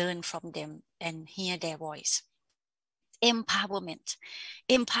learn from them and hear their voice. Empowerment.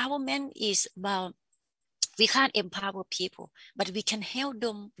 Empowerment is about, we can't empower people, but we can help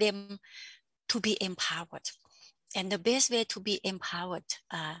them to be empowered. And the best way to be empowered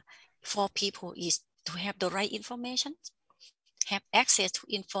for people is to have the right information, have access to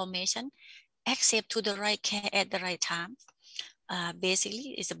information, access to the right care at the right time.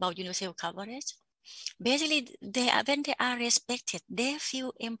 Basically, it's about universal coverage. Basically, when they are respected, they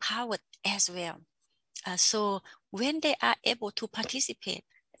feel empowered as well. So when they are able to participate,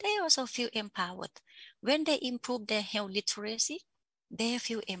 they also feel empowered. When they improve their health literacy, they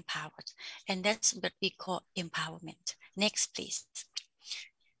feel empowered. And that's what we call empowerment. Next, please.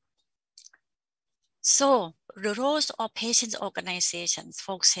 So the roles of patients organizations,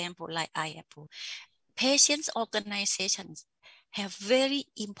 for example, like IAPO, patients organizations have very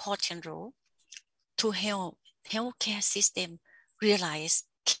important role to help healthcare system realize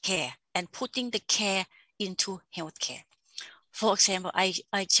care and putting the care into healthcare. For example, I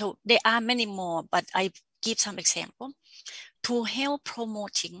show, there are many more, but I give some example to help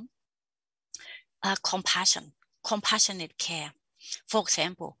promoting compassionate care. For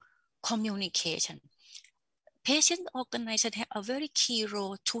example, communication. Patient organizations have a very key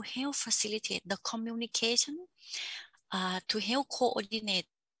role to help facilitate the communication, to help coordinate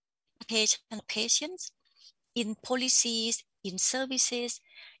patients in policies, in services,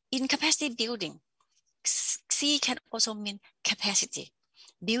 in capacity building. C can also mean capacity.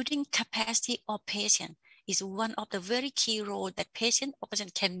 Building capacity of patient is one of the very key roles that patient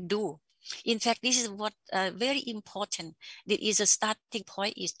organization can do. In fact, this is what very important. This is a starting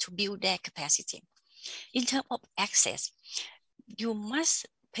point, is to build their capacity. In terms of access,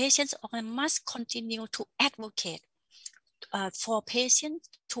 patients must continue to advocate for patients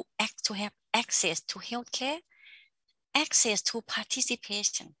to have access to healthcare, access to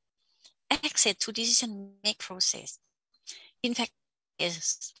participation, access to decision-making process. In fact,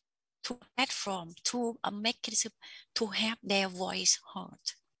 is to platform, to a mechanism to have their voice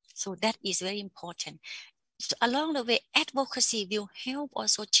heard. So that is very important. So along the way, advocacy will help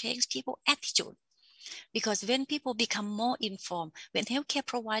also change people's attitude. Because when people become more informed, when healthcare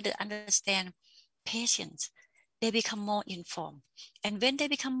providers understand patients, they become more informed. And when they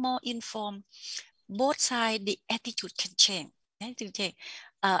become more informed, both sides, the attitude can change.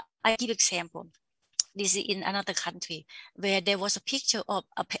 I give example. This is in another country where there was a picture of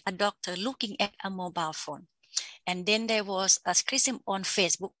a doctor looking at a mobile phone. And then there was a criticism on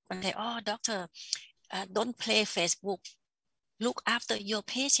Facebook and say, oh, doctor, don't play Facebook. Look after your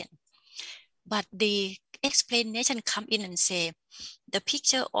patient. But the explanation come in and say, the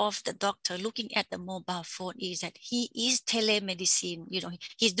picture of the doctor looking at the mobile phone is that he is telemedicine. You know,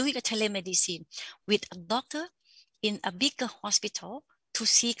 he's doing a telemedicine with a doctor in a bigger hospital to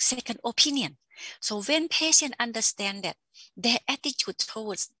seek second opinion. So when patients understand that, their attitude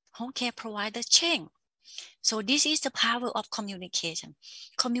towards home care provider change. So this is the power of communication.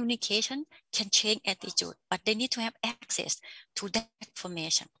 Communication can change attitude, but they need to have access to that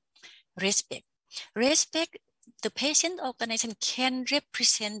information. Respect. Respect, the patient organization can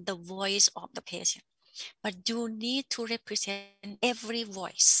represent the voice of the patient, but you need to represent every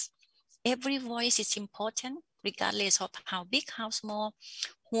voice. Every voice is important, regardless of how big, how small,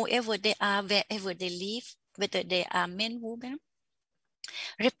 whoever they are, wherever they live, whether they are men, women.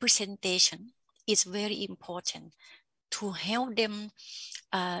 Representation is very important to help them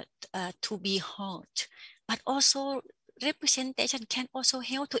to be heard, but also representation can also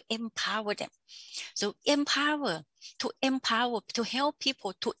help to empower them. So to help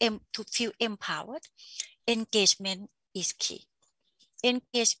people to feel empowered, engagement is key.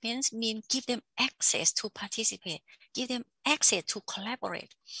 Engagement means give them access to participate, give them access to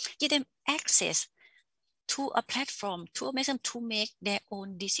collaborate, give them access to a platform to make their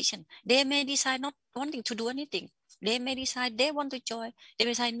own decision. They may decide not wanting to do anything. They may decide they want to join. They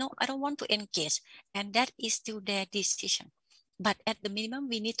may decide, no, I don't want to engage. And that is still their decision. But at the minimum,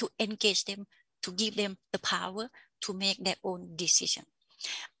 we need to engage them to give them the power to make their own decision.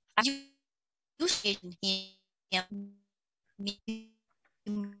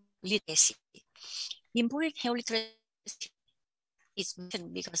 Literacy. Improving health literacy is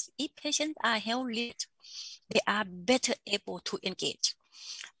important because if patients are health literate, they are better able to engage.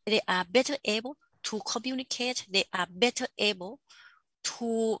 They are better able to communicate. They are better able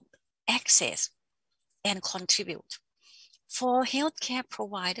to access and contribute. For healthcare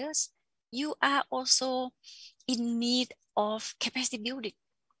providers, you are also in need of capacity building,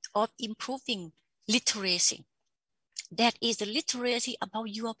 of improving literacy. That is the literacy about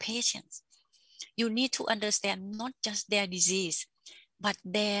your patients. You need to understand not just their disease, but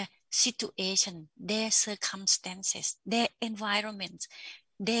their situation, their circumstances, their environment,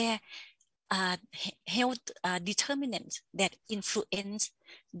 their health determinants that influence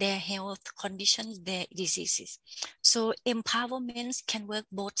their health conditions, their diseases. So empowerment can work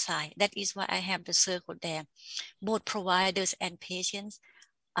both sides. That is why I have the circle there. Both providers and patients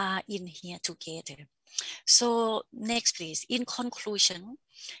are in here together. So next, please. In conclusion,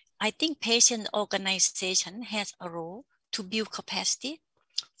 I think patient organization has a role to build capacity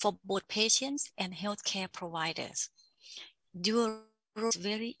for both patients and healthcare providers. Your role is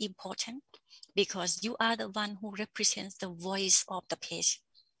very important because you are the one who represents the voice of the patient.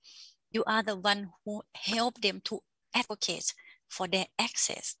 You are the one who help them to advocate for their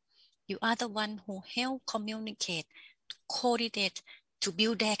access. You are the one who help communicate, to coordinate, to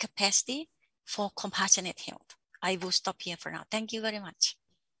build their capacity for compassionate health. I will stop here for now. Thank you very much.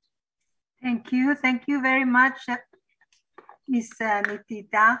 Thank you. Thank you very much, Ms.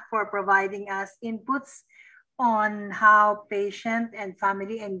 Nittita, for providing us inputs on how patient and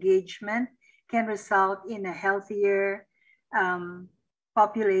family engagement can result in a healthier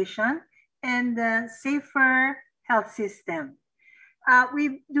population and a safer health system.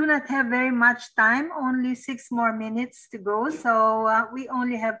 We do not have very much time, only 6 more minutes to go. So we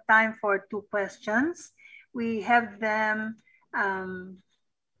only have time for 2 questions. We have them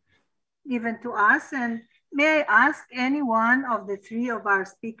given to us. And may I ask any one of the 3 of our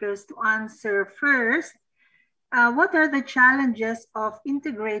speakers to answer first? What are the challenges of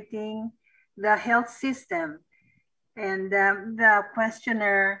integrating the health system? And the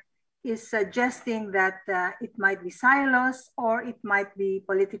questioner is suggesting that it might be silos or it might be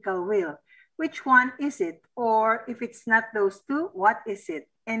political will. Which one is it? Or if it's not those 2, what is it?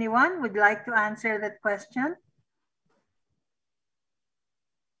 Anyone would like to answer that question?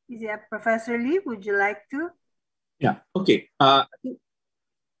 Is it Professor Lee? Would you like to? Yeah, okay.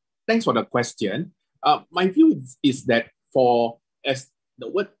 Thanks for the question. My view is that as the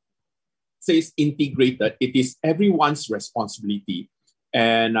word says integrated, it is everyone's responsibility.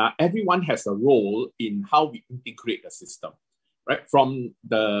 And everyone has a role in how we integrate the system, right? From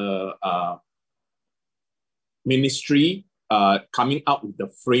the ministry coming out with the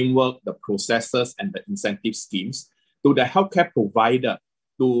framework, the processes, and the incentive schemes, to the healthcare provider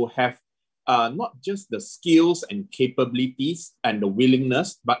to have not just the skills and capabilities and the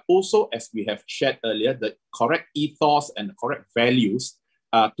willingness, but also, as we have shared earlier, the correct ethos and the correct values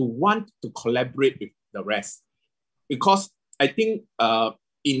to want to collaborate with the rest. because I think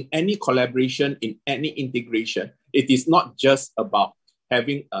in any collaboration, in any integration, it is not just about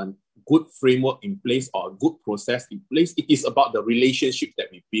having a good framework in place or a good process in place. It is about the relationship that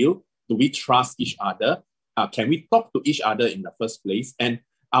we build. Do we trust each other? Can we talk to each other in the first place? And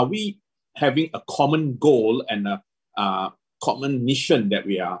are we having a common goal and a common mission that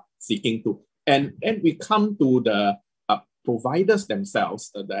we are seeking to? And we come to the providers themselves,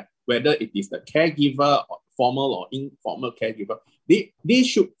 that whether it is the caregiver, or formal or informal caregiver, they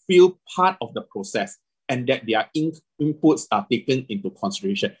should feel part of the process and that their inputs are taken into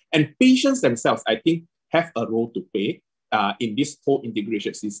consideration. And patients themselves, I think, have a role to play in this whole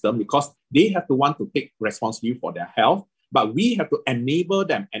integration system, because they have to want to take responsibility for their health, but we have to enable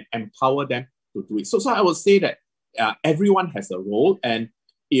them and empower them to do it. So I would say that everyone has a role, and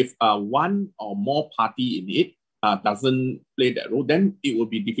if one or more party in it doesn't play that role, then it will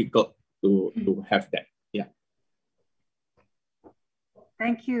be difficult to have that. Yeah.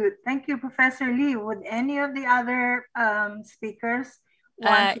 Thank you. Thank you, Professor Lee. Would any of the other speakers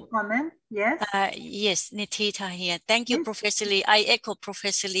want to comment? Yes? Yes, Nittita here. Thank you, yes. Professor Lee. I echo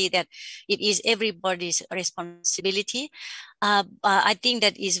Professor Lee that it is everybody's responsibility. I think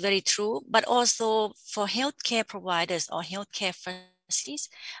that is very true, but also for healthcare providers or healthcare facilities,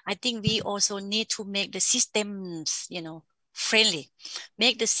 I think we also need to make the systems, friendly,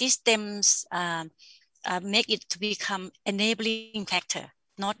 make the systems, make it to become enabling factor,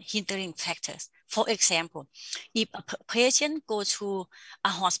 not hindering factors. For example, if a patient goes to a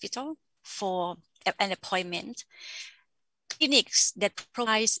hospital for an appointment, clinics that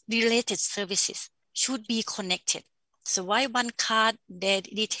provide related services should be connected. So why one card that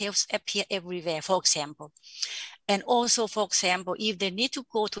details appear everywhere, for example. And also, for example, if they need to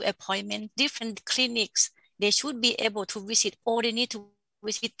go to appointment, different clinics, they should be able to visit, or they need to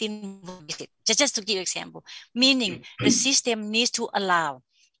visit in visit. Just to give an example, meaning the system needs to allow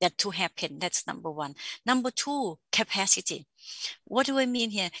that to happen. That's number one. Number two, capacity. What do I mean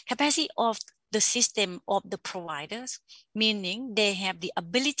here? Capacity of the system of the providers, meaning they have the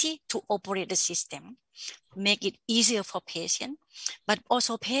ability to operate the system, make it easier for patients, but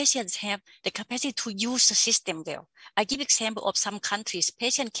also patients have the capacity to use the system well. I give example of some countries,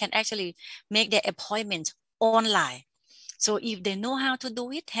 patients can actually make their appointments online. So if they know how to do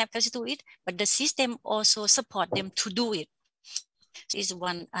it, have capacity to do it, but the system also support them to do it. Is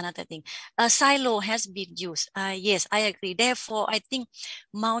one another thing. A silo has been used. Yes, I agree. Therefore, I think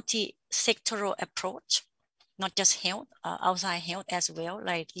multi-sectoral approach, not just health, outside health as well,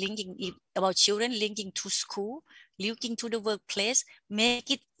 like linking about children, linking to school, linking to the workplace, make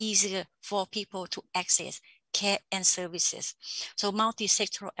it easier for people to access care and services. So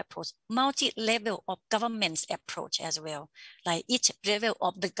multi-sectoral approach, multi-level of government's approach as well. Like each level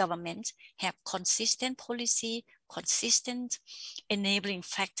of the government have consistent policy, consistent enabling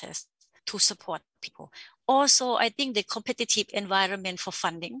factors to support people. Also, I think the competitive environment for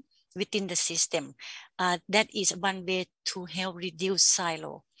funding within the system, that is one way to help reduce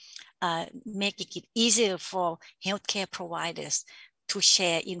silo, making it easier for healthcare providers to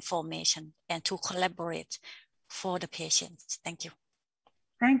share information and to collaborate for the patients. Thank you.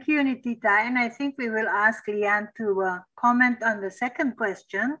 Thank you, Nittita. And I think we will ask Leanne to comment on the second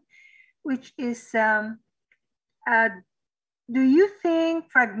question, which is, do you think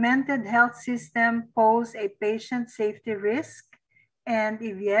fragmented health system pose a patient safety risk? And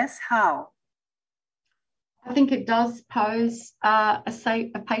if yes, how? I think it does pose a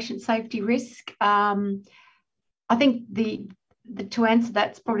patient safety risk. I think to answer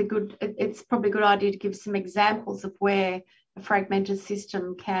that's probably good. It's probably a good idea to give some examples of where a fragmented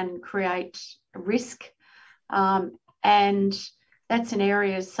system can create a risk, and that's in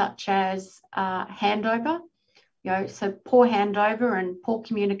areas such as handover. So poor handover and poor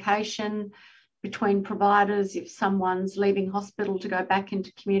communication between providers. If someone's leaving hospital to go back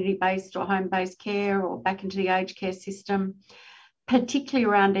into community-based or home-based care or back into the aged care system, particularly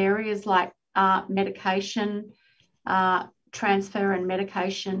around areas like medication transfer and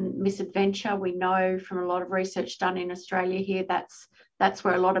medication misadventure. We know from a lot of research done in Australia here, that's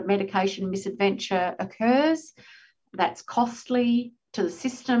where a lot of medication misadventure occurs. That's costly to the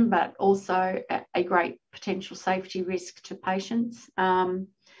system, but also a great potential safety risk to patients. And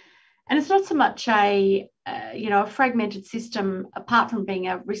it's not so much a fragmented system, apart from being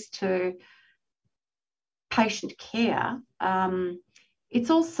a risk to patient care. It's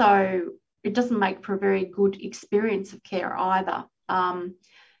also, it doesn't make for a very good experience of care either.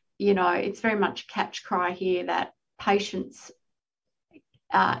 It's very much a catch cry here that patients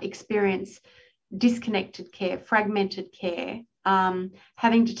experience disconnected care, fragmented care,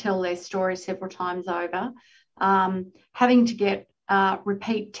 having to tell their story several times over, having to get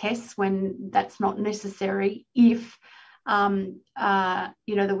repeat tests when that's not necessary if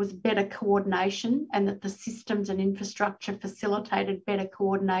there was better coordination and that the systems and infrastructure facilitated better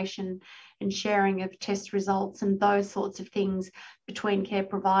coordination and sharing of test results and those sorts of things between care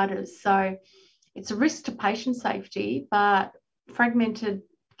providers. So it's a risk to patient safety, but fragmented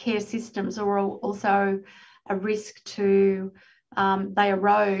care systems are also a risk to, they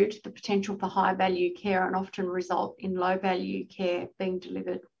erode the potential for high value care and often result in low value care being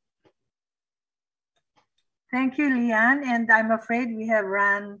delivered. Thank you, Leanne. And I'm afraid we have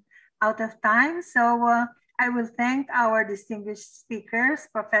run out of time. So I will thank our distinguished speakers,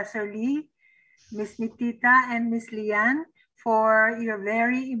 Professor Lee, Ms. Nittita, and Ms. Leanne, for your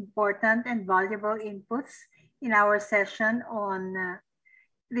very important and valuable inputs in our session on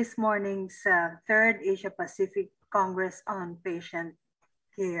this morning's third Asia Pacific Congress on Patient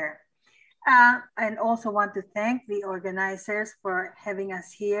Care. And also want to thank the organizers for having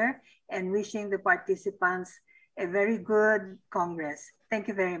us here and wishing the participants a very good Congress. Thank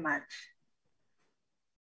you very much.